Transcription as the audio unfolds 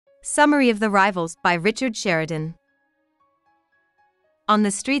Summary of The Rivals by Richard Sheridan. On the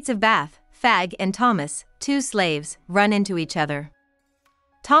streets of Bath, Fag and Thomas, two slaves, run into each other.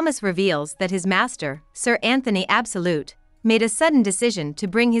 Thomas reveals that his master, Sir Anthony Absolute, made a sudden decision to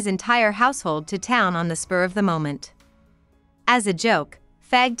bring his entire household to town on the spur of the moment. As a joke,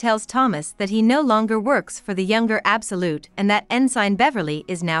 Fag tells Thomas that he no longer works for the younger Absolute and that Ensign Beverly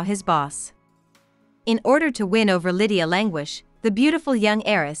is now his boss. In order to win over Lydia Languish, the beautiful young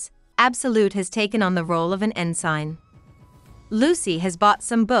heiress, Absolute has taken on the role of an ensign. Lucy has bought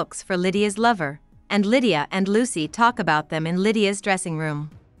some books for Lydia's lover, and Lydia and Lucy talk about them in Lydia's dressing room.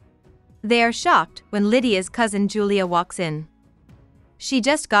 They are shocked when Lydia's cousin Julia walks in. She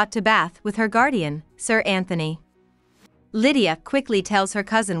just got to Bath with her guardian, Sir Anthony. Lydia quickly tells her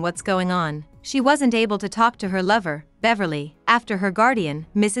cousin what's going on. She wasn't able to talk to her lover, Beverly, after her guardian,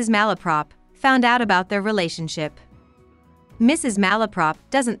 Mrs. Malaprop, found out about their relationship. Mrs. Malaprop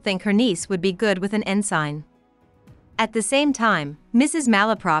doesn't think her niece would be good with an ensign. At the same time, Mrs.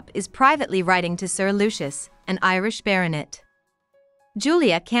 Malaprop is privately writing to Sir Lucius, an Irish baronet.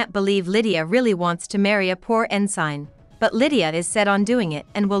 Julia can't believe Lydia really wants to marry a poor ensign, but Lydia is set on doing it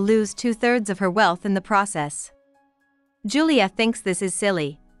and will lose 2/3 of her wealth in the process. Julia thinks this is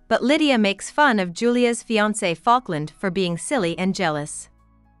silly, but Lydia makes fun of Julia's fiancé Falkland for being silly and jealous.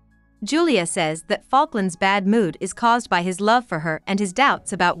 Julia says that Falkland's bad mood is caused by his love for her and his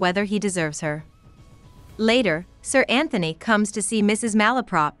doubts about whether he deserves her. Later, Sir Anthony comes to see Mrs.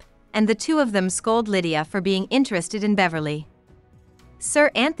 Malaprop, and the two of them scold Lydia for being interested in Beverly.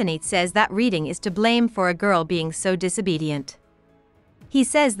 Sir Anthony says that reading is to blame for a girl being so disobedient. He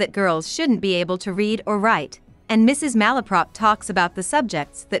says that girls shouldn't be able to read or write, and Mrs. Malaprop talks about the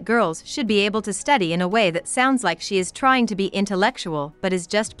subjects that girls should be able to study in a way that sounds like she is trying to be intellectual but is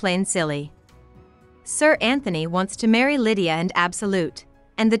just plain silly. Sir Anthony wants to marry Lydia and Absolute,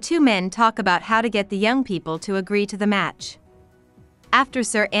 and the two men talk about how to get the young people to agree to the match. After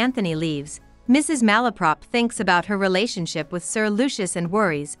Sir Anthony leaves, Mrs. Malaprop thinks about her relationship with Sir Lucius and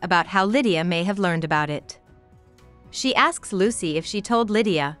worries about how Lydia may have learned about it. She asks Lucy if she told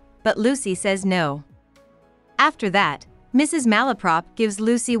Lydia, but Lucy says no. After that, Mrs. Malaprop gives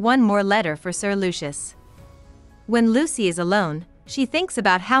Lucy one more letter for Sir Lucius. When Lucy is alone, she thinks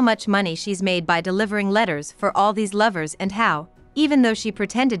about how much money she's made by delivering letters for all these lovers and how, even though she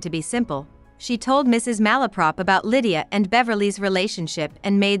pretended to be simple, she told Mrs. Malaprop about Lydia and Beverly's relationship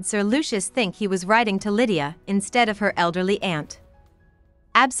and made Sir Lucius think he was writing to Lydia instead of her elderly aunt.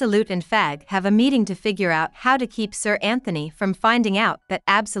 Absolute and Fag have a meeting to figure out how to keep Sir Anthony from finding out that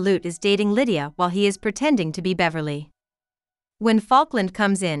Absolute is dating Lydia while he is pretending to be Beverly. When Falkland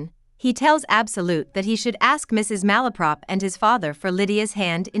comes in, he tells Absolute that he should ask Mrs. Malaprop and his father for Lydia's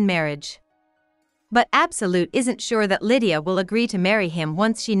hand in marriage. But Absolute isn't sure that Lydia will agree to marry him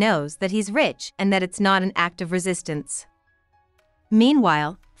once she knows that he's rich and that it's not an act of resistance.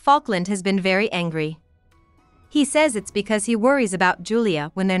 Meanwhile, Falkland has been very angry. He says it's because he worries about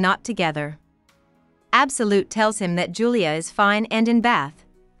Julia when they're not together. Absolute tells him that Julia is fine and in Bath,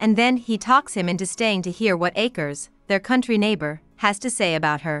 and then he talks him into staying to hear what Acres, their country neighbor, has to say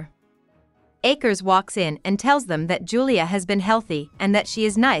about her. Acres walks in and tells them that Julia has been healthy and that she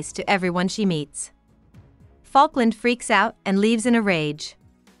is nice to everyone she meets. Falkland freaks out and leaves in a rage.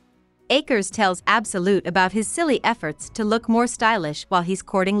 Acres tells Absolute about his silly efforts to look more stylish while he's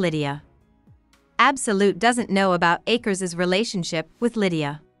courting Lydia. Absolute doesn't know about Acres' relationship with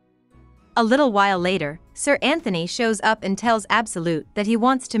Lydia. A little while later, Sir Anthony shows up and tells Absolute that he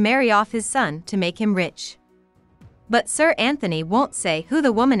wants to marry off his son to make him rich. But Sir Anthony won't say who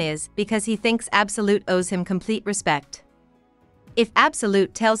the woman is because he thinks Absolute owes him complete respect. If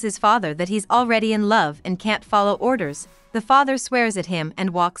Absolute tells his father that he's already in love and can't follow orders, the father swears at him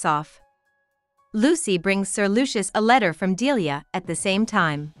and walks off. Lucy brings Sir Lucius a letter from Delia at the same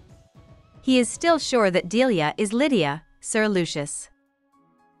time. He is still sure that Delia is Lydia, Sir Lucius.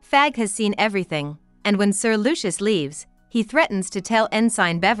 Fag has seen everything, and when Sir Lucius leaves, he threatens to tell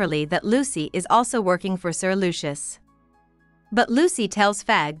Ensign Beverly that Lucy is also working for Sir Lucius. But Lucy tells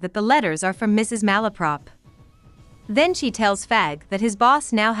Fag that the letters are from Mrs. Malaprop. Then she tells Fag that his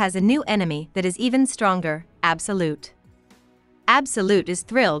boss now has a new enemy that is even stronger, Absolute. Absolute is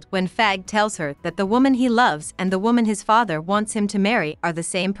thrilled when Fag tells her that the woman he loves and the woman his father wants him to marry are the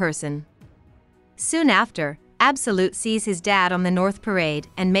same person. Soon after, Absolute sees his dad on the North Parade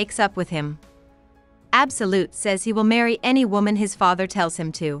and makes up with him. Absolute says he will marry any woman his father tells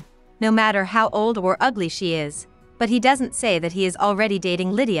him to, no matter how old or ugly she is, but he doesn't say that he is already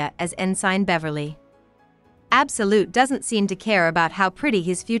dating Lydia as Ensign Beverly. Absolute doesn't seem to care about how pretty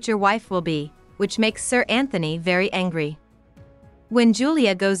his future wife will be, which makes Sir Anthony very angry. When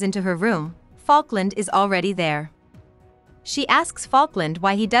Julia goes into her room, Falkland is already there. She asks Falkland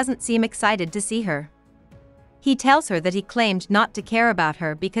why he doesn't seem excited to see her. He tells her that he claimed not to care about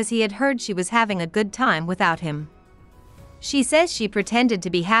her because he had heard she was having a good time without him. She says she pretended to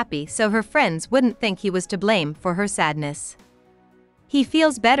be happy so her friends wouldn't think he was to blame for her sadness. He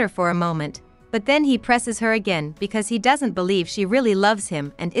feels better for a moment, but then he presses her again because he doesn't believe she really loves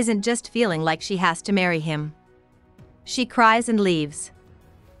him and isn't just feeling like she has to marry him. She cries and leaves.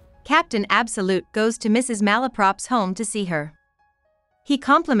 Captain Absolute goes to Mrs. Malaprop's home to see her. He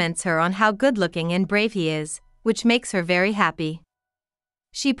compliments her on how good-looking and brave he is, which makes her very happy.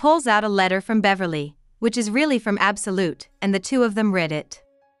 She pulls out a letter from Beverly, which is really from Absolute, and the two of them read it.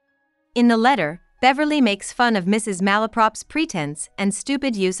 In the letter, Beverly makes fun of Mrs. Malaprop's pretense and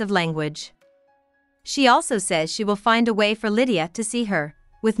stupid use of language. She also says she will find a way for Lydia to see her,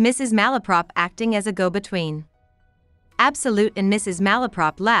 with Mrs. Malaprop acting as a go-between. Absolute and Mrs.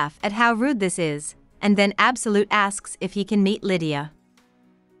 Malaprop laugh at how rude this is, and then Absolute asks if he can meet Lydia.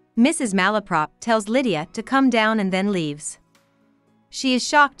 Mrs. Malaprop tells Lydia to come down and then leaves. She is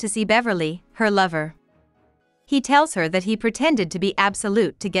shocked to see Beverly, her lover. He tells her that he pretended to be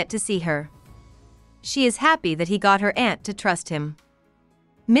Absolute to get to see her. She is happy that he got her aunt to trust him.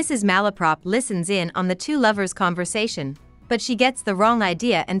 Mrs. Malaprop listens in on the two lovers' conversation, but she gets the wrong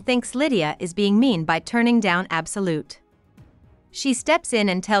idea and thinks Lydia is being mean by turning down Absolute. She steps in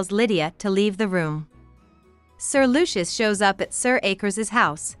and tells Lydia to leave the room. Sir Lucius shows up at Sir Acres's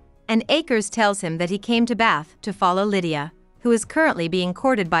house, and Acres tells him that he came to Bath to follow Lydia, who is currently being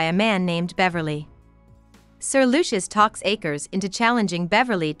courted by a man named Beverly. Sir Lucius talks Acres into challenging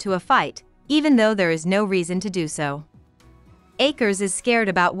Beverly to a fight, even though there is no reason to do so. Acres is scared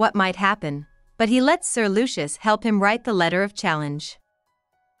about what might happen, but he lets Sir Lucius help him write the letter of challenge.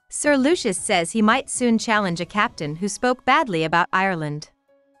 Sir Lucius says he might soon challenge a captain who spoke badly about Ireland.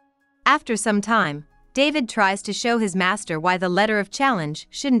 After some time, David tries to show his master why the letter of challenge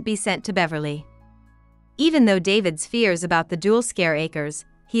shouldn't be sent to Beverly. Even though David's fears about the duel scare Acres,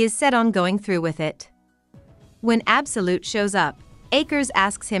 he is set on going through with it. When Absolute shows up, Acres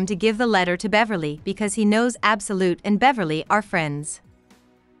asks him to give the letter to Beverly because he knows Absolute and Beverly are friends.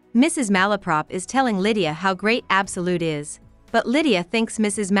 Mrs. Malaprop is telling Lydia how great Absolute is, but Lydia thinks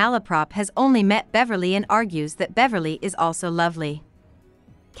Mrs. Malaprop has only met Beverly and argues that Beverly is also lovely.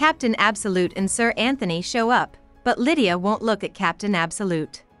 Captain Absolute and Sir Anthony show up, but Lydia won't look at Captain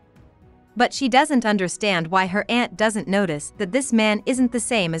Absolute. But she doesn't understand why her aunt doesn't notice that this man isn't the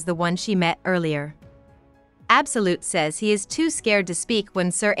same as the one she met earlier. Absolute says he is too scared to speak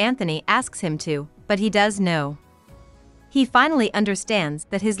when Sir Anthony asks him to, but he does know. He finally understands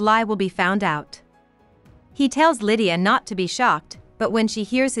that his lie will be found out. He tells Lydia not to be shocked, but when she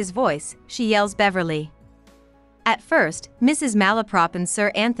hears his voice, she yells Beverly. At first, Mrs. Malaprop and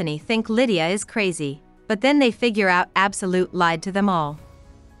Sir Anthony think Lydia is crazy, but then they figure out Absolute lied to them all.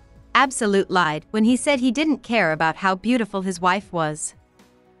 Absolute lied when he said he didn't care about how beautiful his wife was.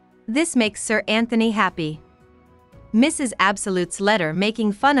 This makes Sir Anthony happy. Mrs. Absolute's letter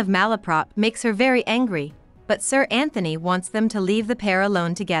making fun of Malaprop makes her very angry, but Sir Anthony wants them to leave the pair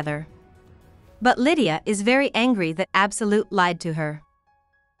alone together. But Lydia is very angry that Absolute lied to her.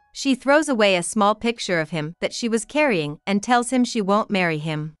 She throws away a small picture of him that she was carrying and tells him she won't marry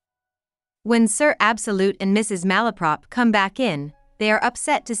him. When Sir Absolute and Mrs. Malaprop come back in, they are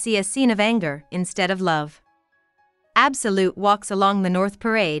upset to see a scene of anger instead of love. Absolute walks along the North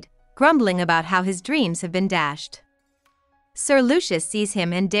Parade, grumbling about how his dreams have been dashed. Sir Lucius sees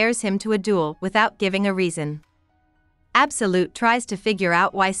him and dares him to a duel without giving a reason. Absolute tries to figure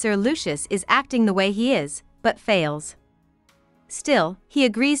out why Sir Lucius is acting the way he is, but fails. Still, he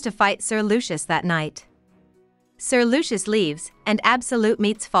agrees to fight Sir Lucius that night. Sir Lucius leaves, and Absolute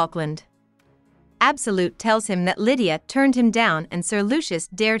meets Falkland. Absolute tells him that Lydia turned him down and Sir Lucius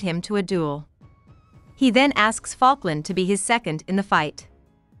dared him to a duel. He then asks Falkland to be his second in the fight.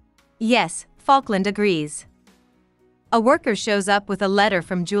 Yes, Falkland agrees. A worker shows up with a letter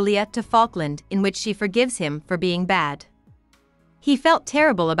from Julia to Falkland in which she forgives him for being bad. He felt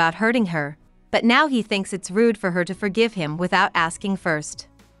terrible about hurting her, but now he thinks it's rude for her to forgive him without asking first.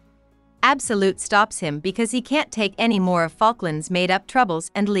 Absolute stops him because he can't take any more of Falkland's made-up troubles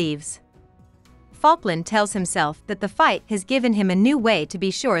and leaves. Falkland tells himself that the fight has given him a new way to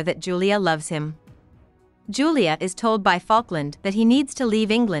be sure that Julia loves him. Julia is told by Falkland that he needs to leave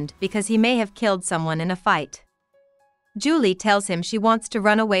England because he may have killed someone in a fight. Julie tells him she wants to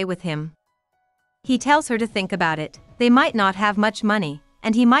run away with him. He tells her to think about it, they might not have much money,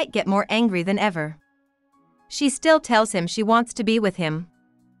 and he might get more angry than ever. She still tells him she wants to be with him.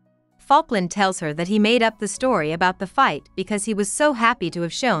 Falkland tells her that he made up the story about the fight because he was so happy to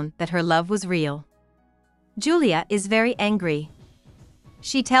have shown that her love was real. Julia is very angry.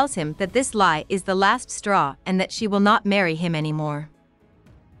 She tells him that this lie is the last straw and that she will not marry him anymore.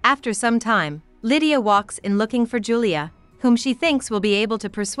 After some time, Lydia walks in looking for Julia, whom she thinks will be able to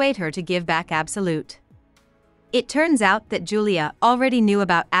persuade her to give back Absolute. It turns out that Julia already knew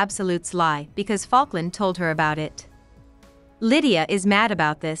about Absolute's lie because Falkland told her about it. Lydia is mad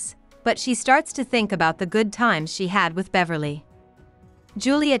about this, but she starts to think about the good times she had with Beverly.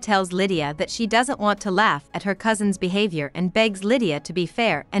 Julia tells Lydia that she doesn't want to laugh at her cousin's behavior and begs Lydia to be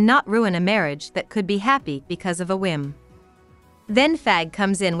fair and not ruin a marriage that could be happy because of a whim. Then Fag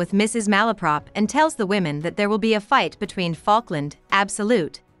comes in with Mrs. Malaprop and tells the women that there will be a fight between Falkland,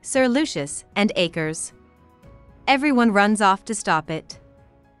 Absolute, Sir Lucius, and Acres. Everyone runs off to stop it.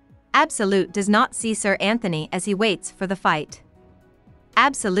 Absolute does not see Sir Anthony as he waits for the fight.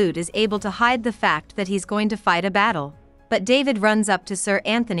 Absolute is able to hide the fact that he's going to fight a battle, but David runs up to Sir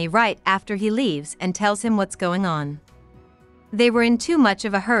Anthony right after he leaves and tells him what's going on. They were in too much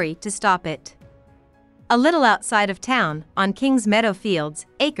of a hurry to stop it. A little outside of town, on King's Meadow Fields,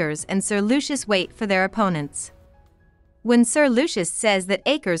 Acres and Sir Lucius wait for their opponents. When Sir Lucius says that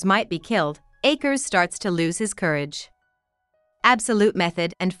Acres might be killed, Acres starts to lose his courage. Absolute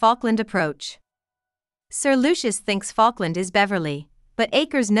method and Falkland approach. Sir Lucius thinks Falkland is Beverly, but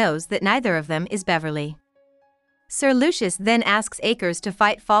Acres knows that neither of them is Beverly. Sir Lucius then asks Acres to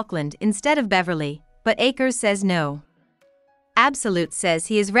fight Falkland instead of Beverly, but Acres says no. Absolute says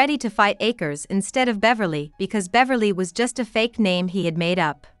he is ready to fight Acres instead of Beverly because Beverly was just a fake name he had made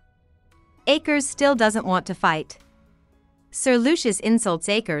up. Acres still doesn't want to fight. Sir Lucius insults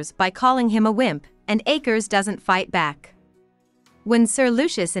Acres by calling him a wimp, and Acres doesn't fight back. When Sir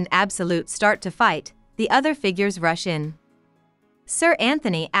Lucius and Absolute start to fight, the other figures rush in. Sir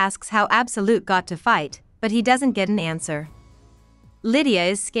Anthony asks how Absolute got to fight, but he doesn't get an answer. Lydia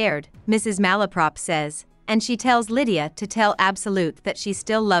is scared, Mrs. Malaprop says, and she tells Lydia to tell Absolute that she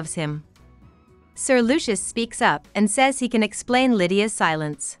still loves him. Sir Lucius speaks up and says he can explain Lydia's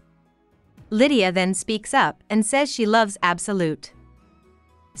silence. Lydia then speaks up and says she loves Absolute.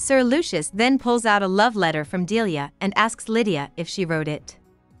 Sir Lucius then pulls out a love letter from Delia and asks Lydia if she wrote it.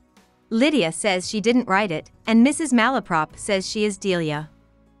 Lydia says she didn't write it, and Mrs. Malaprop says she is Delia.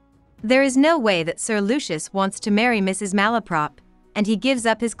 There is no way that Sir Lucius wants to marry Mrs. Malaprop, and he gives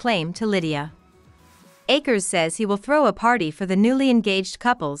up his claim to Lydia. Acres says he will throw a party for the newly engaged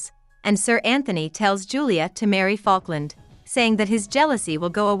couples, and Sir Anthony tells Julia to marry Falkland, saying that his jealousy will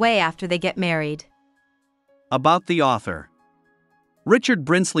go away after they get married. About the author. Richard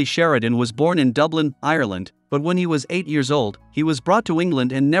Brinsley Sheridan was born in Dublin, Ireland, but when he was 8 years old, he was brought to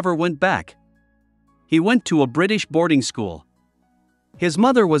England and never went back. He went to a British boarding school. His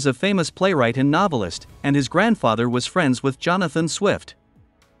mother was a famous playwright and novelist, and his grandfather was friends with Jonathan Swift.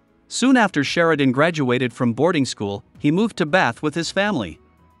 Soon after Sheridan graduated from boarding school, he moved to Bath with his family.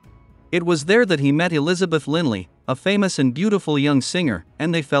 It was there that he met Elizabeth Linley, a famous and beautiful young singer,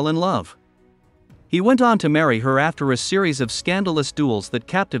 and they fell in love. He went on to marry her after a series of scandalous duels that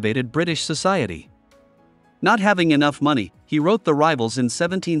captivated British society. Not having enough money, he wrote The Rivals in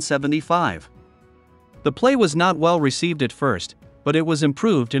 1775. The play was not well received at first, but it was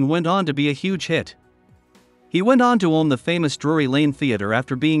improved and went on to be a huge hit. He went on to own the famous Drury Lane Theatre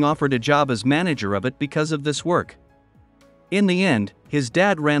after being offered a job as manager of it because of this work. In the end, his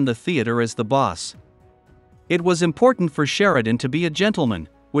dad ran the theatre as the boss. It was important for Sheridan to be a gentleman,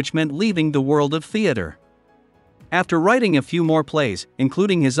 which meant leaving the world of theatre. After writing a few more plays,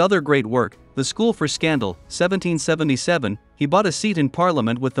 including his other great work, The School for Scandal, 1777, he bought a seat in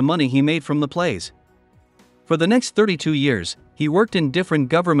Parliament with the money he made from the plays. For the next 32 years, he worked in different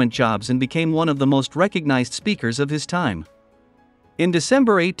government jobs and became one of the most recognized speakers of his time. In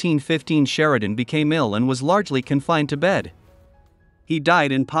December 1815, Sheridan became ill and was largely confined to bed. He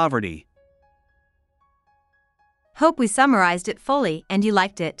died in poverty. Hope we summarized it fully and you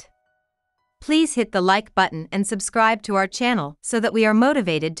liked it. Please hit the like button and subscribe to our channel so that we are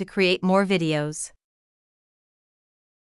motivated to create more videos.